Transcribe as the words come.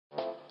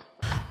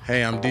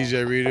Hey, I'm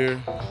DJ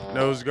Reader,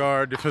 nose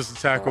guard, defensive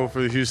tackle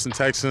for the Houston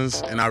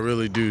Texans, and I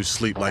really do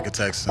sleep like a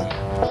Texan.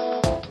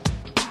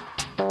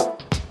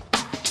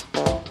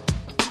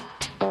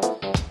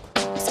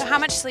 So how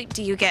much sleep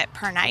do you get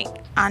per night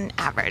on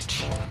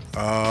average?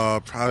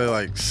 Probably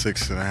like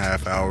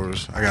 6.5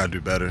 hours. I gotta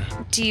do better.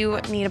 Do you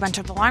need a bunch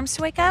of alarms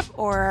to wake up,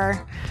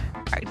 or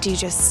do you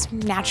just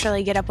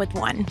naturally get up with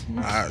one?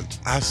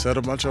 I set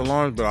a bunch of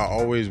alarms, but I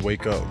always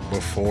wake up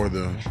before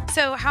them.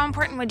 So how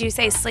important would you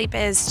say sleep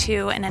is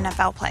to an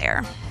NFL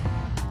player?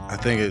 I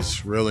think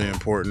it's really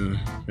important.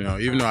 You know,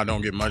 even though I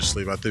don't get much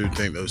sleep, I do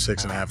think those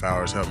 6.5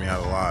 hours help me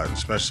out a lot,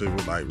 especially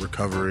with like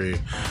recovery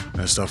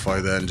and stuff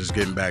like that, and just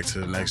getting back to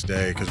the next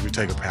day, because we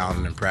take a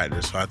pounding in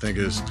practice. So I think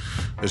it's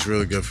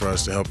really good for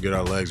us to help get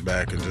our legs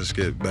back and just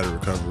get better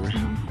recovery.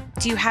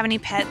 Do you have any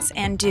pets,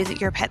 and do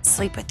your pets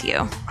sleep with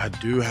you? I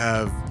do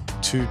have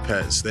 2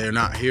 pets. They're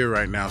not here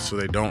right now, so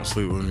they don't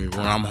sleep with me.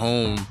 When I'm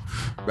home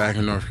back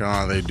in North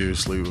Carolina, they do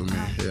sleep with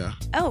me, yeah.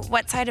 Oh,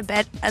 what side of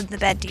the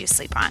bed do you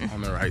sleep on?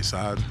 On the right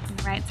side. On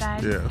the right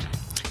side? Yeah.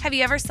 Have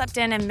you ever slept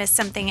in and missed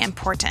something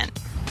important?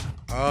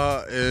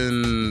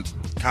 In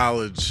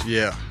college,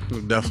 yeah.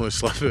 Definitely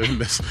slept in and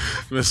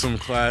missed some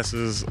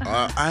classes.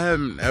 I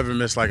haven't ever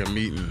missed like a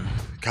meeting.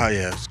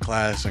 Yeah,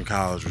 class in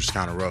college was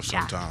kind of rough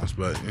sometimes,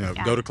 but you know,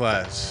 go to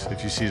class.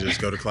 If you see this,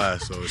 go to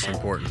class, so it's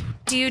important.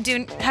 Do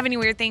you have any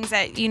weird things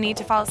that you need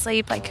to fall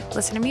asleep, like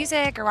listen to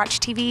music or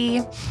watch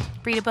TV,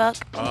 read a book?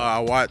 I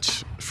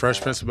watch Fresh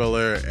Prince of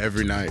Bel-Air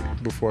every night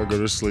before I go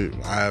to sleep.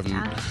 I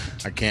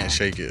can't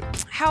shake it.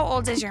 How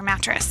old is your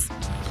mattress?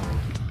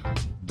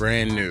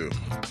 Brand new,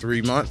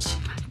 3 months,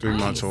 3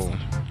 months old.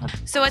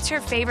 So what's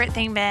your favorite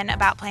thing been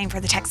about playing for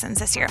the Texans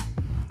this year?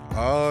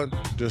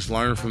 Just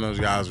learning from those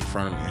guys in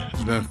front of me.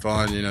 It's been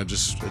fun, you know,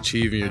 just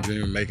achieving your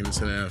dream and making it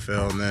to the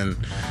NFL. And then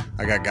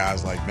I got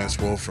guys like Vince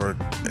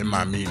Wilfork in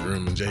my meeting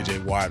room and J.J.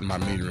 Watt in my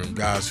meeting room,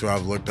 guys who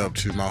I've looked up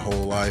to my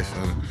whole life.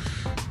 And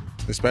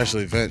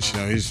especially Vince, you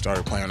know, he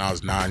started playing when I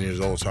was 9 years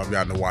old, so I've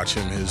gotten to watch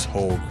him his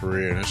whole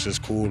career. And it's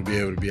just cool to be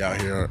able to be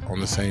out here on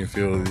the same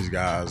field as these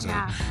guys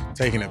and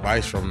taking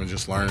advice from them and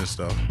just learning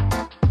stuff.